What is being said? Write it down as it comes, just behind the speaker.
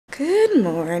Good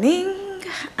morning.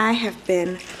 I have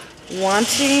been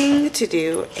wanting to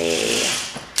do a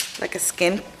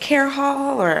skincare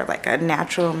haul or like a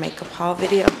natural makeup haul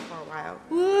video for a while.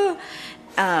 Woo.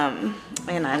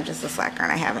 And I'm just a slacker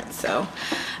and I haven't, so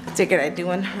I figured I'd do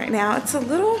one right now. It's a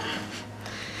little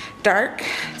dark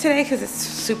today because it's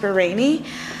super rainy,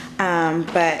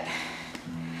 but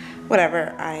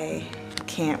whatever. I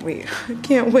can't wait. I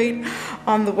can't wait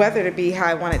on the weather to be how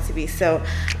I want it to be, so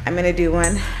I'm gonna do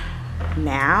one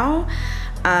now.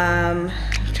 I'm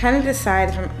trying to decide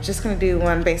if I'm just gonna do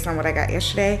one based on what I got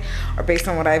yesterday or based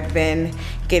on what I've been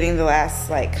getting the last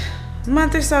like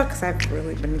month or so, because I've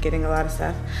really been getting a lot of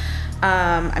stuff.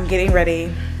 I'm getting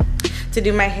ready to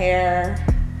do my hair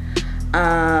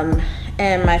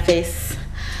and my face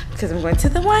because I'm going to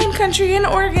the wine country in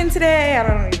Oregon today. I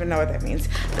don't even know what that means,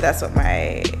 but that's what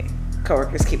my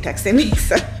coworkers keep texting me,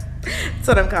 so that's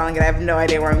what I'm calling it. I have no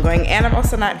idea where I'm going, and I'm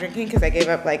also not drinking because I gave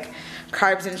up like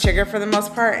carbs and sugar for the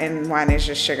most part, and wine is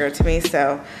just sugar to me.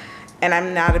 So, and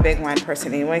I'm not a big wine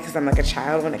person anyway because I'm like a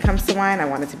child when it comes to wine. I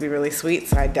want it to be really sweet,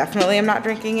 so I definitely am not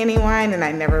drinking any wine, and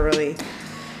I never really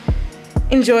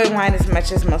enjoy wine as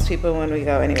much as most people when we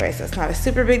go anyway, so it's not a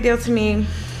super big deal to me.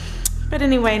 But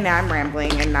anyway, now I'm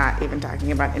rambling and not even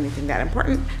talking about anything that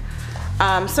important.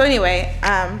 So anyway,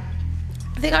 I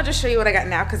think I'll just show you what I got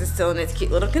now because it's still in its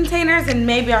cute little containers, and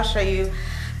maybe I'll show you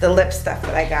the lip stuff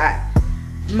that I got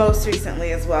most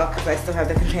recently as well because I still have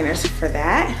the containers for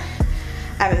that.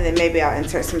 And then maybe I'll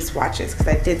insert some swatches because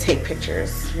I did take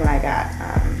pictures when I got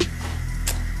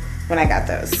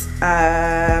those.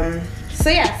 So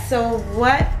yeah, so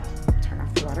turn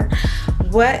off the water.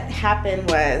 What happened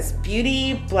was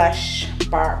Blush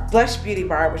Beauty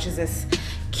Bar, which is this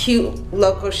cute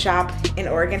local shop in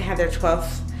Oregon, had their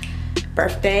 12th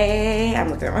birthday. I'm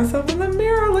looking at myself in the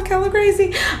mirror, look hella crazy.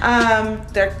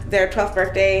 Their 12th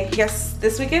birthday, yes,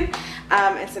 this weekend.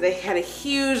 And so they had a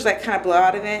huge like kind of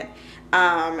blowout event.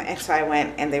 And so I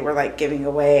went and they were like giving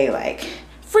away like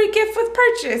free gift with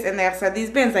purchase, and they also had these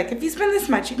bins like if you spend this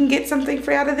much you can get something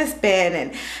free out of this bin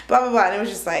and blah blah blah, and it was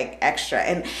just like extra.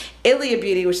 And Ilia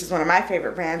Beauty, which is one of my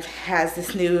favorite brands, has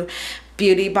this new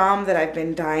beauty balm that I've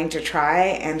been dying to try,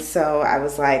 and so I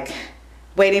was like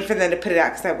waiting for them to put it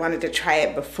out because I wanted to try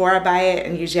it before I buy it,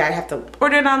 and usually I have to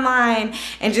order it online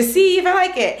and just see if I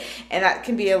like it, and that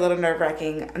can be a little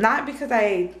nerve-wracking, not because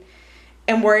I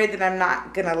am worried that I'm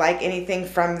not gonna like anything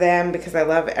from them because I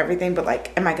love everything, but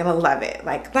like, am I gonna love it?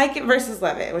 Like it versus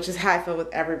love it, which is how I feel with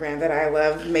every brand that I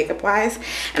love makeup wise.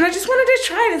 And I just wanted to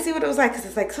try it and see what it was like because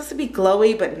it's like supposed to be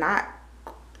glowy but not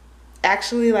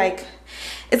actually, like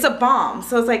it's a balm,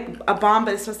 so it's like a balm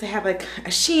but it's supposed to have like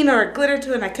a sheen or a glitter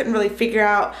to it, and I couldn't really figure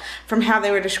out from how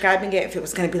they were describing it if it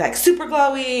was going to be like super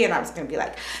glowy and I was going to be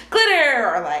like glitter,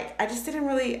 or like I didn't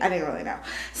really know.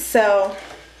 So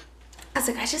I was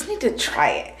like, I just need to try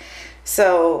it.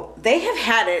 So they have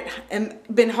had it and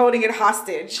been holding it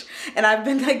hostage, and I've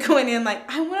been like going in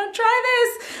like, I want to try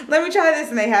this, let me try this,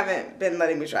 and they haven't been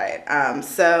letting me try it.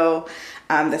 So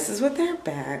this is what their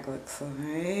bag looks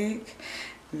like.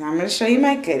 And I'm going to show you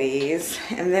my goodies,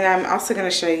 and then I'm also going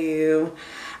to show you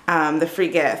the free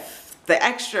gift, the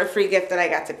extra free gift that I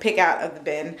got to pick out of the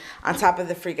bin on top of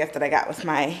the free gift that I got with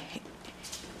my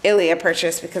Ilia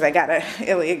purchase, because I got a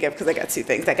Ilia gift because I got two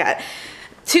things. I got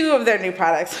 2 of their new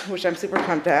products, which I'm super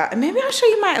pumped about, and maybe I'll show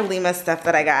you my Alima stuff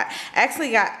that I got. I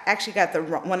actually got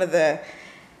one of the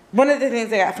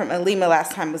things I got from Alima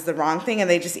last time was the wrong thing, and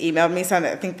they just emailed me, so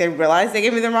I think they realized they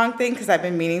gave me the wrong thing because I've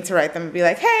been meaning to write them and be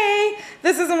like, hey,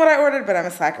 this isn't what I ordered, but I'm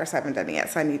a slacker, so I haven't done it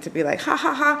yet, so I need to be like, ha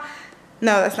ha ha,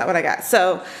 no, that's not what I got.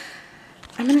 So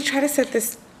I'm gonna try to set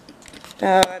this,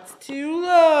 no, that's too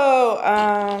low.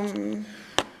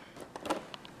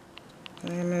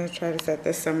 I'm gonna try to set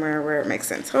this somewhere where it makes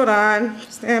sense. Hold on,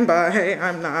 stand by.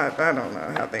 I don't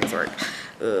know how things work.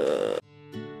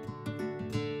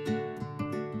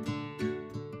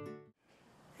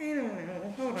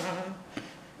 Hold on.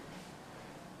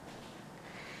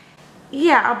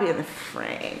 Yeah, I'll be in the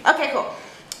frame. Okay, cool.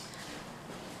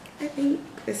 I think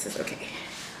this is okay.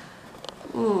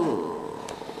 Ooh.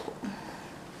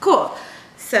 Cool.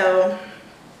 So,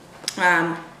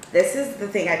 this is the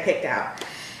thing I picked out.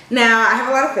 Now, I have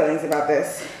a lot of feelings about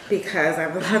this because I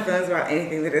have a lot of feelings about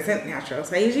anything that isn't natural.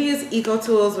 So I usually use Eco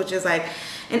Tools, which is like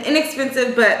an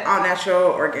inexpensive but all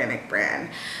natural organic brand.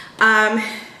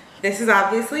 This is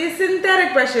obviously a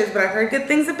synthetic brushes, but I've heard good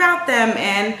things about them,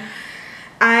 and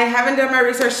I haven't done my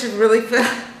research to really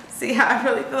see how I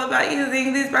really feel about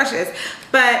using these brushes.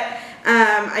 But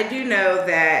I do know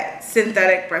that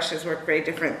synthetic brushes work very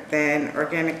different than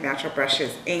organic natural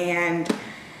brushes, and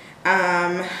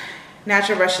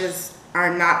natural brushes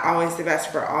are not always the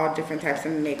best for all different types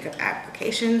of makeup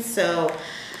applications. So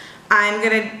I'm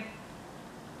gonna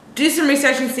do some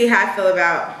research and see how I feel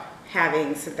about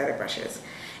having synthetic brushes.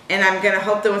 And I'm gonna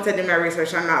hope that once I do my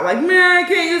research, I'm not like, man, I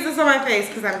can't use this on my face,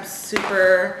 because I'm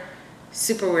super,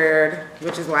 super weird,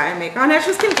 which is why I make all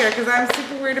natural skincare, because I'm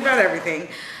super weird about everything.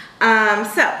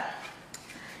 So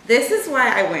this is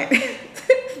why I went.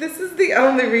 This is the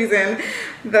only reason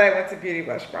that I went to Beauty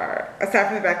Blush Bar, aside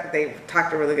from the fact that they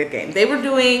talked a really good game. They were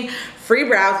doing free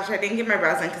brows, which I didn't get my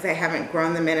brows done because I haven't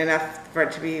grown them in enough for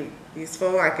it to be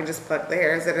useful. I can just pluck the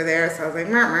hairs that are there. So I was like,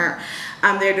 meh,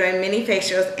 meh. They're doing mini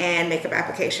facials and makeup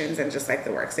applications, and just like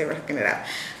the works, they were hooking it up.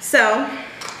 So,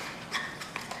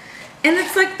 and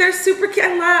it's like, they're super cute.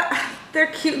 I love their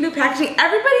cute new packaging.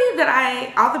 Everybody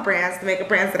that all the brands, the makeup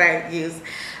brands that I use,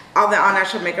 all the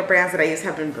all-natural makeup brands that I use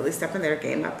have been really stepping their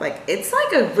game up. Like, it's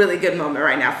like a really good moment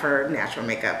right now for natural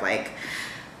makeup. Like,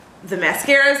 the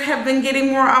mascaras have been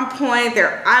getting more on point.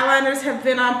 Their eyeliners have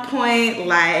been on point.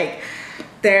 Like,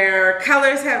 their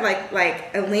colors have,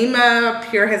 like Alima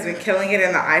Pure has been killing it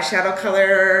in the eyeshadow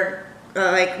color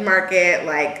market.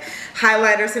 Like,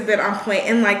 highlighters have been on point,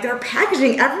 and like their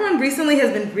packaging, everyone recently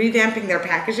has been revamping their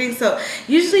packaging. So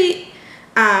usually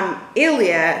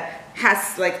Ilia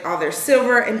has like all their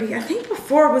silver, and I think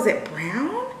before, was it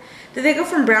brown? Did they go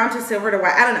from brown to silver to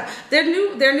white? I don't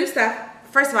know. Their new stuff,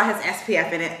 first of all, has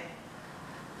SPF in it.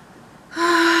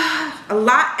 A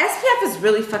lot. SPF is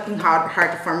really fucking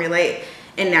hard to formulate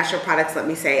in natural products, let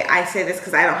me say. I say this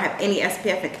because I don't have any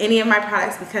SPF in any of my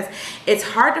products, because it's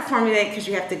hard to formulate, because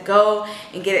you have to go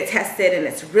and get it tested, and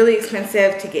it's really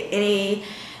expensive to get any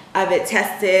of it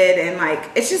tested, and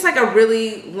like, it's just like a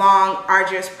really long,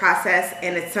 arduous process,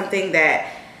 and it's something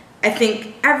that I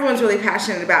think everyone's really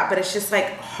passionate about, but it's just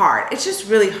like hard. It's just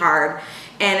really hard,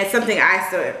 and it's something I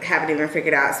still haven't even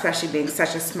figured out, especially being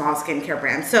such a small skincare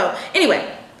brand. So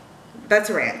anyway, that's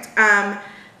a rant.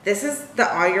 This is the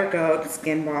All Your Go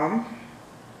Skin Balm.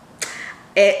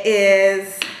 It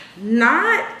is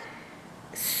not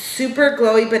super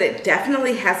glowy, but it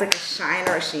definitely has like a shine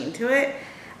or a sheen to it.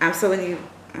 So when you,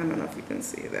 I don't know if you can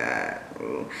see that.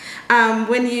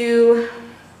 When you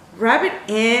rub it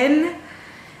in,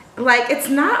 like, it's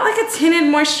not like a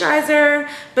tinted moisturizer,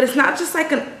 but it's not just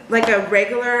like a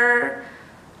regular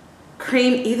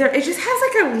cream either. It just has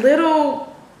like a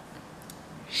little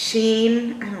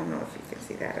sheen. I don't know if you can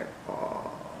see that at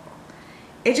all.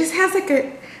 It just has like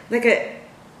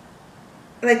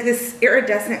this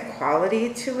iridescent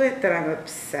quality to it that I'm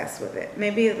obsessed with it.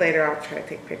 Maybe later I'll try to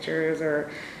take pictures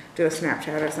or do a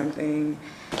Snapchat or something.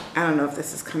 I don't know if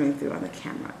this is coming through on the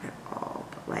camera at all,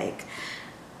 but like,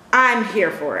 I'm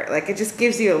here for it. Like, it just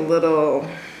gives you a little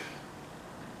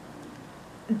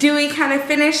dewy kind of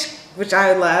finish, which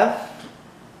I love.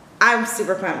 I'm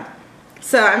super pumped.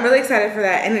 So I'm really excited for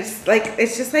that. And it's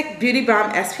just like Beauty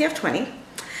Balm SPF 20.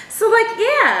 So like,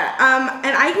 yeah,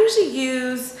 and I usually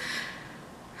use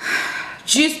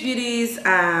Juice Beauty's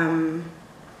CC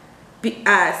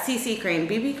cream,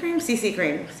 BB cream, CC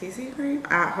cream, CC cream.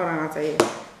 Hold on, I'll tell you.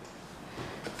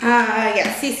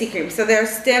 Yeah, CC cream. So there's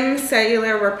Stem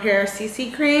Cellular Repair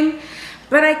CC cream,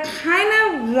 but I kind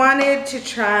of wanted to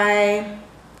try,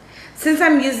 since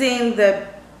I'm using the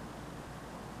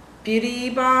Beauty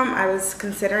Balm, I was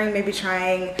considering maybe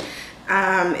trying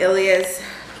Ilia's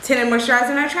tinted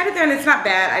moisturizer, and I tried it there and it's not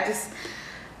bad. I just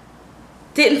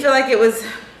didn't feel like it was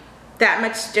that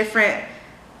much different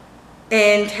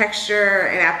in texture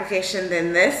and application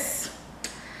than this.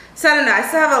 So I don't know, I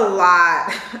still have a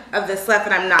lot of this left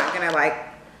that I'm not gonna like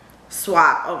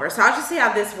swap over. So I'll just see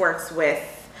how this works with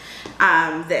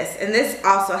this. And this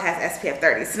also has SPF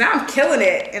 30. So now I'm killing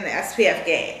it in the SPF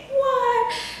game.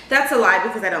 What? That's a lie,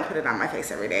 because I don't put it on my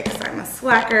face every day, because I'm a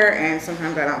slacker, and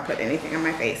sometimes I don't put anything on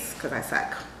my face because I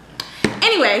suck.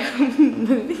 Anyway,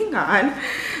 moving on.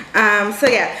 So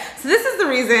yeah, so this is the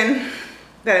reason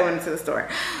that I went into the store.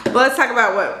 But let's talk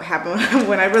about what happened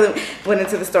when I really went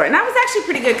into the store. And that was actually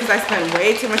pretty good, because I spent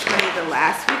way too much money the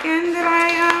last weekend that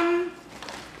I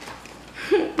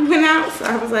went out. So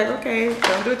I was like, okay,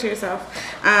 don't do it to yourself.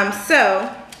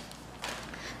 So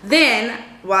then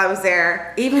while I was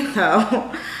there, even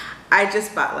though I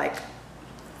just bought like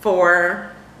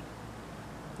 4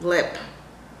 lip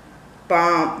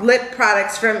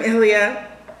products from Ilia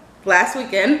last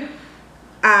weekend,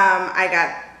 I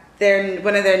got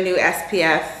one of their new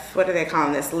SPF, what are they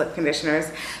calling this, lip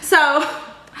conditioners. So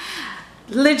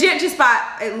legit just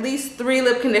bought at least 3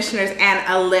 lip conditioners and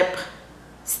a lip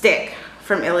stick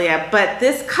from Ilia. But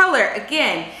this color,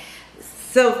 again,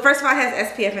 so first of all, it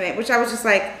has SPF in it, which I was just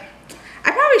like, I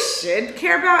probably should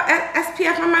care about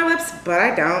SPF on my lips, but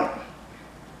I don't,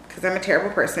 because I'm a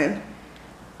terrible person.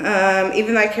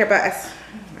 Even though I care about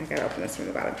I gotta open this from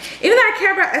the bottom. Even though I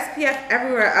care about SPF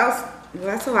everywhere else, well,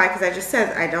 that's a lie because I just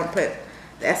said I don't put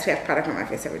the SPF product on my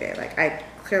face every day. Like, I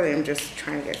clearly am just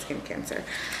trying to get skin cancer.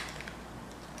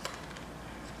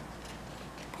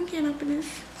 I can't open this.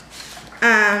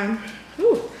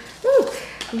 Ooh,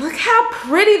 look how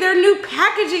pretty their new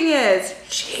packaging is.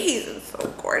 Jeez, it's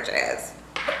so gorgeous.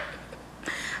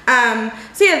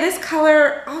 So yeah, this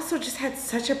color also just had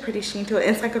such a pretty sheen to it.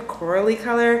 It's like a corally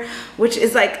color, which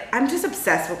is like, I'm just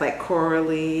obsessed with like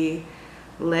corally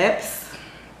lips.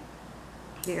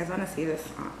 Do you guys want to see this?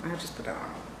 I'll just put it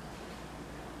on.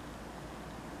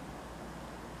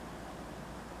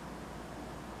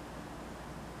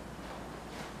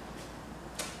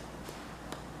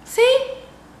 See?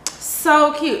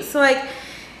 So cute. So like,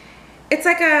 it's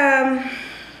like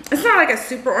it's not like a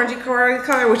super orangey corally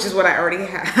color, which is what I already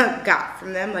got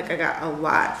from them. Like, I got a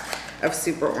lot of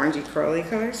super orangey corally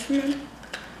colors from them.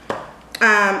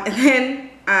 And then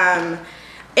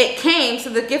it came, so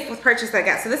the gift with purchase I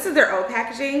got, so this is their old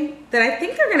packaging that I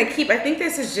think they're gonna keep. I think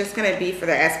this is just gonna be for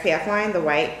their SPF line, the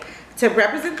white, to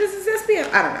represent this as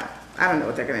SPF. I don't know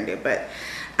what they're gonna do, but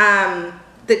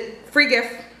the free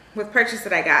gift with purchase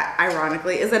that I got,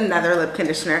 ironically, is another lip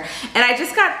conditioner. And I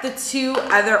just got the 2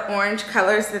 other orange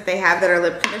colors that they have that are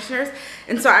lip conditioners.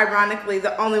 And so ironically,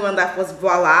 the only one left was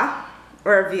Voila,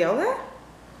 or Viola?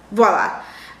 Voila,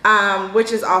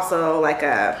 which is also like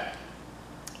a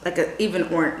even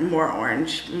more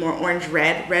orange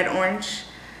red orange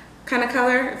kind of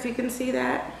color, if you can see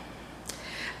that.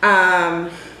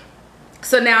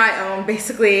 So now I own,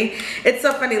 basically, it's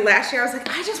so funny, last year I was like,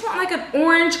 I just want like an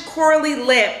orange corally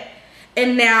lip,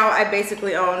 and now I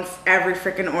basically own every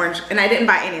freaking orange, and I didn't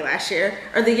buy any last year,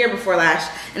 or the year before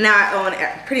last, and now I own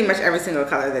pretty much every single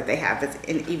color that they have that's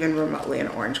in even remotely an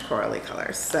orange corally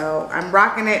color. So I'm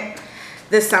rocking it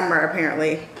this summer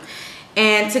apparently.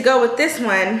 And to go with this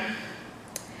one,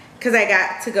 because I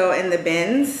got to go in the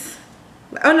bins.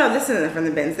 Oh no, this isn't from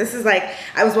the bins. This is like,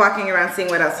 I was walking around seeing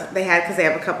what else they had, because they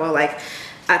have a couple of like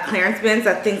clearance bins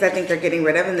of things I think they're getting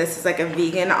rid of. And this is like a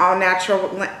vegan all natural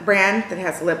brand that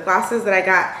has lip glosses that I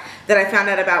got, that I found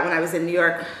out about when I was in New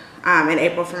York in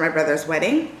April for my brother's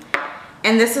wedding.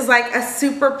 And this is like a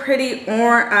super pretty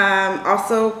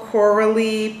also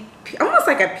corally, almost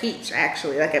like a peach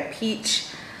actually, like a peach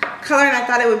color. And I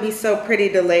thought it would be so pretty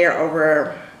to layer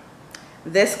over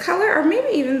this color, or maybe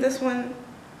even this one.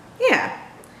 Yeah.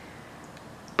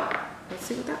 Let's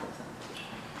see what that looks like.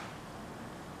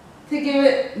 To give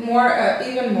it more,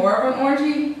 even more of an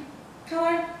orangey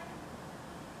color.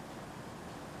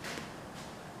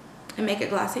 And make it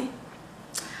glossy.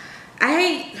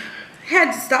 I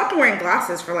had stopped wearing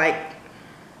glasses for like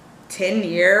 10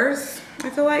 years,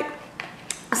 I feel like.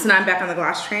 So now I'm back on the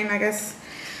gloss train, I guess.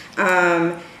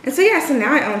 And so yeah, so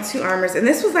now I own 2 Armors. And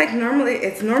this was like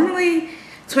it's normally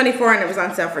 $24 and it was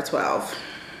on sale for $12.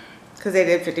 Because they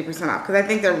did 50% off. Because I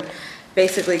think they're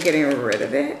basically getting rid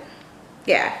of it.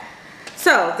 Yeah.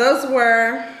 So those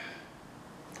were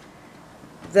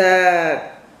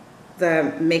the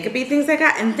makeup-y things I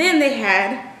got. And then they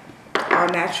had all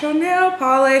natural nail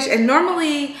polish. And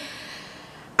normally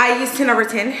I use 10 over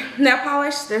 10 nail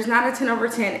polish. There's not a 10 over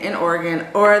 10 in Oregon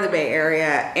or the Bay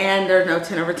Area. And there's no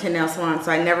 10 over 10 nail salon.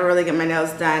 So I never really get my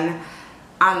nails done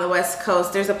on the West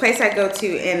Coast. There's a place I go to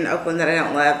in Oakland that I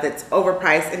don't love, that's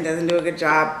overpriced and doesn't do a good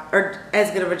job, or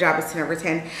as good of a job as 10 over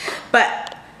 10.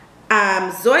 But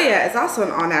Zoya is also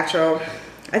an all natural.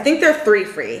 I think they're 3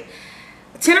 free.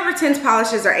 10 over 10's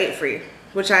polishes are 8 free,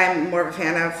 which I'm more of a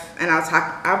fan of. And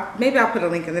maybe I'll put a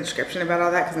link in the description about all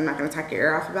that, because I'm not going to talk your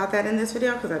ear off about that in this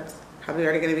video, because that's probably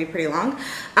already going to be pretty long.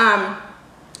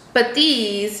 But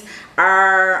these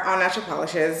are all natural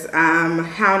polishes.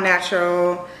 How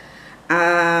natural?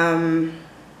 I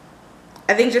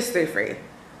think just 3 free.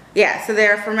 Yeah, so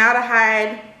they're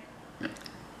formaldehyde,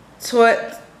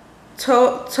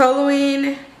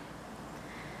 toluene.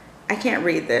 I can't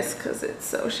read this because it's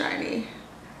so shiny.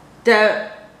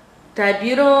 Dibutyl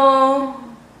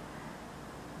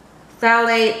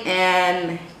Phthalate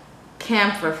and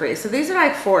camphor free. So these are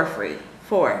like 4 free.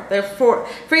 4. They're 4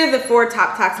 free of the 4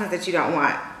 top toxins that you don't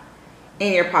want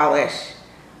in your polish.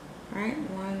 All right,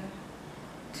 1,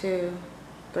 2,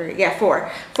 3, yeah, 4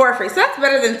 free. So that's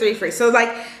better than 3 free. So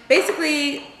like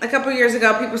basically a couple years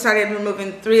ago, people started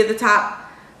removing 3 of the top,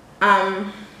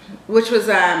 which was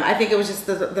I think it was just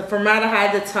the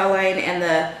formaldehyde, the toluene, and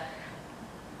the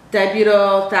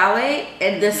dibutyl phthalate,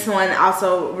 and this one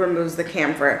also removes the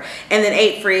camphor. And then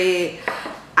 8 free,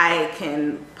 I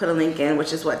can put a link in,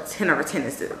 which is what 10 over 10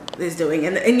 is doing.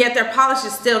 And yet their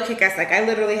polishes still kick ass. Like I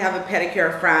literally have a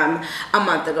pedicure from a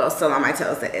month ago still on my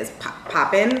toes that is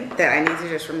popping, that I need to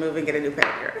just remove and get a new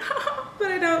pedicure.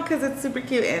 But I don't, because it's super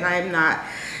cute and I'm not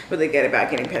really good about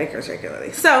getting pedicures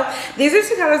regularly. So these are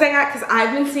 2 colors I got because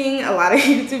I've been seeing a lot of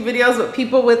YouTube videos with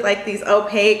people with like these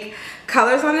opaque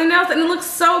colors on their nails, and it looks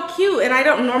so cute. And I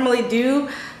don't normally do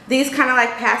these kind of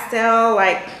like pastel,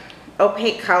 like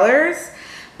opaque colors,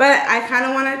 but I kind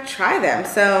of want to try them.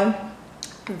 So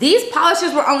these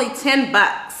polishes were only 10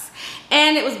 bucks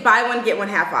and it was buy one get one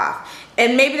half off.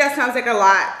 And maybe that sounds like a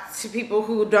lot to people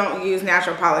who don't use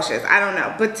natural polishes, I don't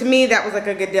know, but to me that was like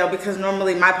a good deal, because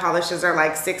normally my polishes are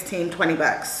like 16, 20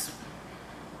 bucks,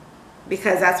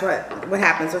 because that's what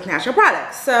happens with natural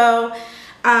products. So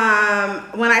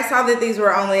when I saw that these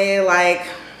were only like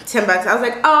 10 bucks, I was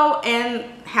like, oh, and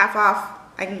half off,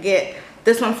 I can get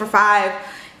this one for $5.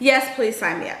 Yes, please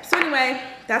sign me up. So anyway,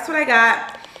 that's what I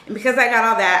got. And because I got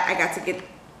all that, I got to get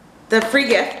the free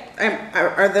gift,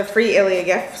 or the free Ilia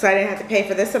gift, so I didn't have to pay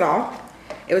for this at all.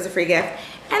 It was a free gift.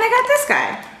 And I got this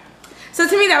guy. So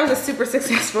to me, that was a super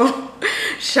successful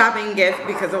shopping gift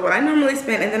because of what I normally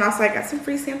spend. And then also I got some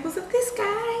free samples of this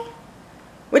guy,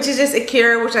 which is just a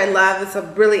cure, which I love. It's a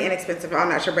really inexpensive all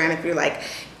natural brand. If you like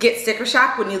get sticker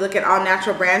shock when you look at all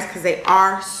natural brands, because they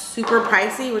are super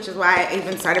pricey, which is why I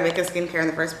even started making skincare in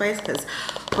the first place, because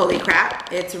holy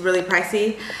crap, it's really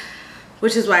pricey,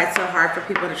 which is why it's so hard for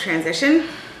people to transition.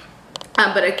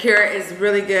 But a cure is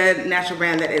really good natural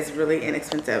brand that is really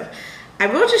inexpensive. I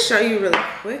will just show you really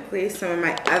quickly some of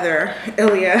my other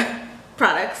Ilia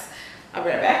products. I'll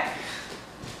be right back.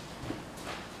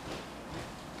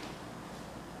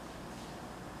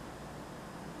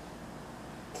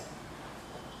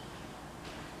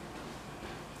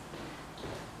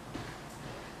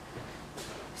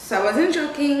 So I wasn't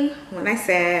joking when I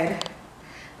said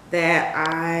that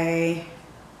I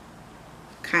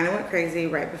kind of went crazy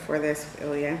right before this with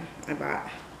Ilia. I bought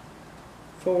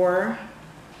four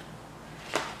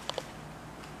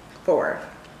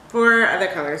other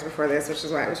colors before this, which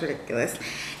is why it was ridiculous.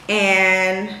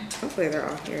 And hopefully they're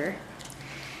all here.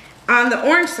 On the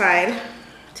orange side,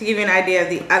 to give you an idea of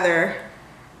the other,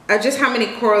 just how many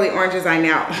corally oranges I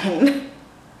now own.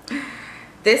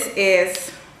 This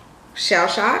is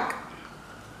Shellshock,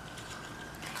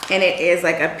 and it is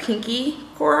like a pinky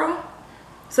coral.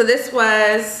 So this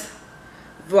was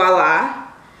Voila.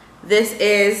 This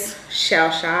is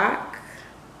Shellshock.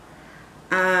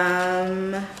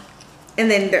 And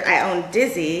then I own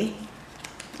Dizzy.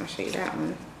 I'll show you that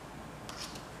one.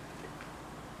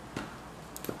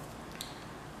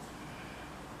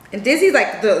 And Dizzy's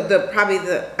like probably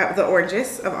the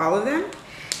orangest of all of them.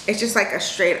 It's just like a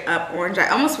straight up orange. I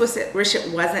almost wish it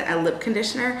wasn't a lip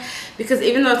conditioner, because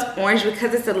even though it's orange,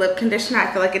 because it's a lip conditioner,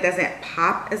 I feel like it doesn't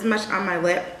pop as much on my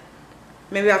lip.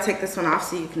 Maybe I'll take this one off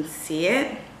so you can see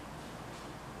it.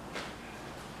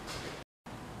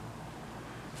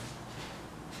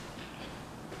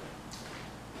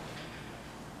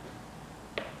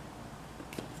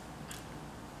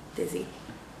 Dizzy.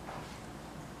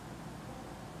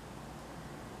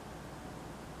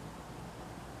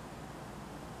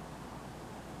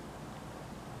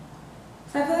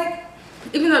 So I feel like,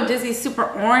 even though Dizzy's super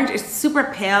orange, it's super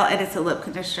pale and it's a lip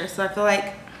conditioner. So I feel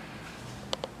like,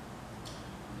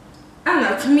 I don't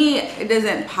know, to me, it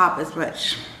doesn't pop as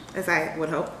much as I would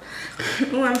hope.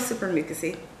 Oh, I'm super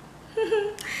mucusy.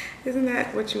 Isn't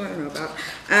that what you want to know about?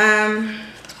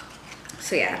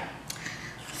 So yeah.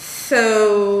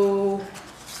 So,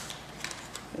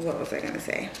 what was I going to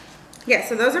say? Yeah,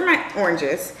 so those are my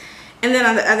oranges. And then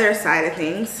on the other side of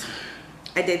things,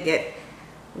 I did get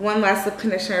one last lip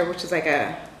conditioner, which is like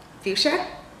a fuchsia.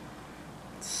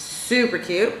 Super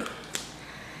cute.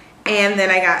 And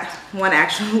then I got one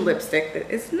actual lipstick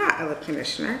that is not a lip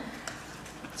conditioner.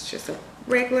 It's just a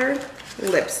regular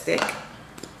lipstick.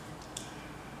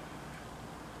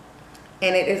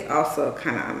 And it is also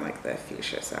kind of on like the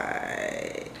fuchsia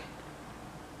side.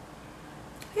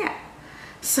 Yeah.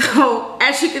 So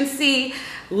as you can see,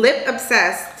 lip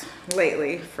obsessed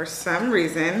lately for some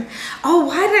reason. Oh,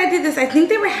 why did I do this? I think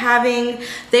they were having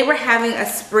a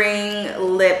spring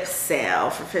lip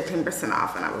sale for 15%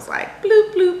 off, and I was like,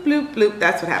 bloop, bloop, bloop, bloop.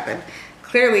 That's what happened.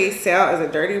 Clearly, sale is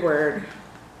a dirty word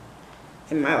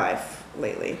in my life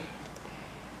lately.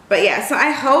 But yeah, so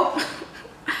I hope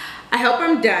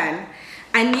I'm done.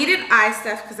 I needed eye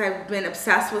stuff because I've been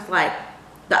obsessed with like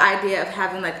the idea of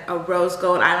having like a rose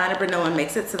gold eyeliner, but no one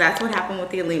makes it. So that's what happened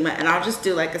with the Alima, and I'll just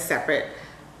do like a separate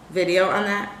video on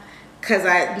that, because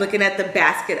I'm looking at the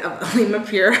basket of Alima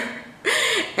Pure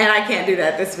And I can't do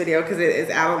that this video because it is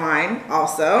out of line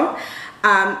also.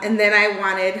 And then I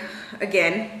wanted,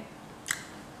 again,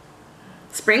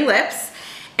 spring lips.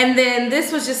 And then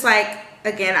this was just like,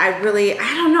 again, I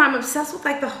don't know, I'm obsessed with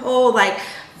like the whole like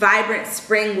vibrant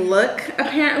spring look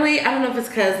apparently. I don't know if it's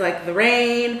because like the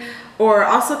rain, or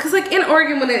also because like in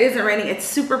Oregon when it isn't raining, it's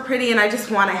super pretty, and I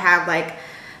just want to have like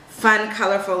fun,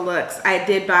 colorful looks. I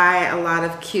did buy a lot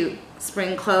of cute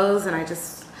spring clothes, and I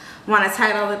just want to tie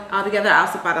it all together. I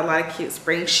also bought a lot of cute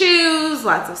spring shoes,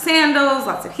 lots of sandals,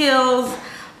 lots of heels,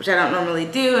 which I don't normally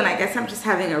do, and I guess I'm just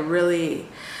having a really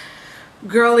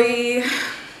girly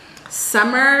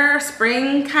summer,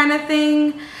 spring kind of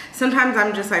thing. Sometimes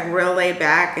I'm just like real laid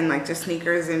back and like just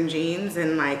sneakers and jeans,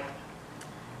 and like,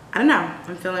 I don't know,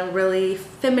 I'm feeling really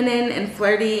feminine and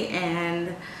flirty,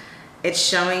 and it's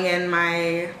showing in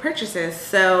my purchases.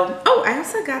 So, oh, I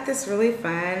also got this really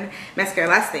fun mascara.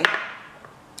 Last thing,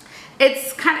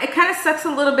 it kind of sucks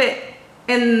a little bit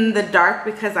in the dark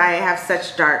because I have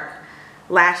such dark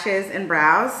lashes and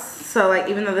brows. So like,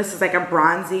 even though this is like a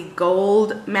bronzy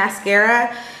gold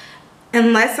mascara,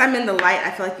 unless I'm in the light,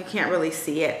 I feel like you can't really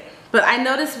see it. But I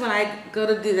notice when I go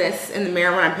to do this in the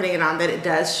mirror when I'm putting it on that it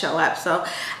does show up. So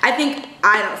I think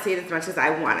I don't see it as much as I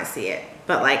want to see it.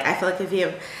 But like, I feel like if you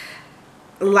have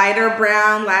lighter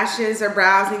brown lashes or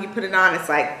brows and you put it on, it's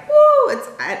like, woo,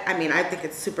 I mean, I think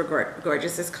it's super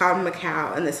gorgeous. It's called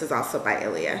Macau, and this is also by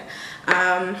Ilia.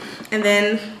 And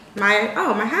then my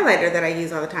highlighter that I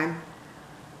use all the time.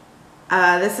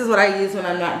 This is what I use when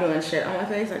I'm not doing shit on my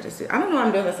face. I don't know why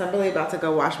I'm doing this. I'm really about to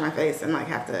go wash my face and like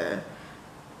have to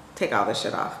take all this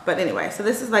shit off. But anyway, so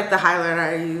this is like the highlighter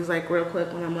I use like real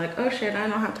quick when I'm like, oh shit, I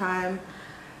don't have time.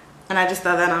 And I just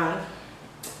throw that on.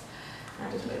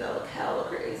 I just made that look hella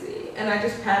crazy. And I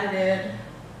just patted it.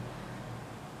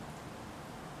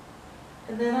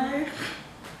 And then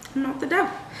I'm out the dough.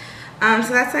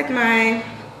 So that's like my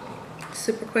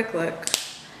super quick look.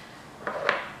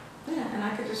 Yeah, and I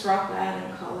could just rock that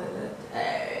and call it a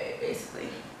day, basically.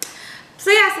 So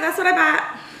yeah, so that's what I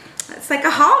bought. It's like a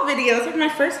haul video. It's like my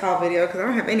first haul video because I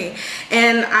don't have any.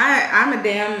 And I'm a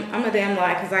damn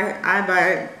lie because I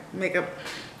buy makeup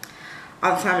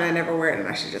all the time and I never wear it, and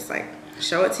I should just like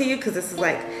show it to you because this is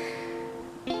like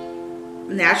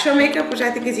natural makeup, which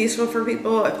I think is useful for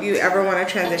people if you ever want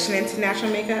to transition into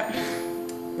natural makeup.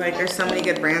 Like, there's so many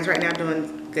good brands right now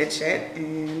doing good shit,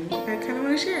 and I kind of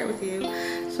want to share it with you.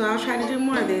 So I'll try to do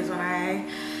more of these when I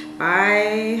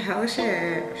buy hella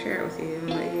shit, share it with you and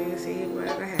let you see what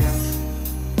I have.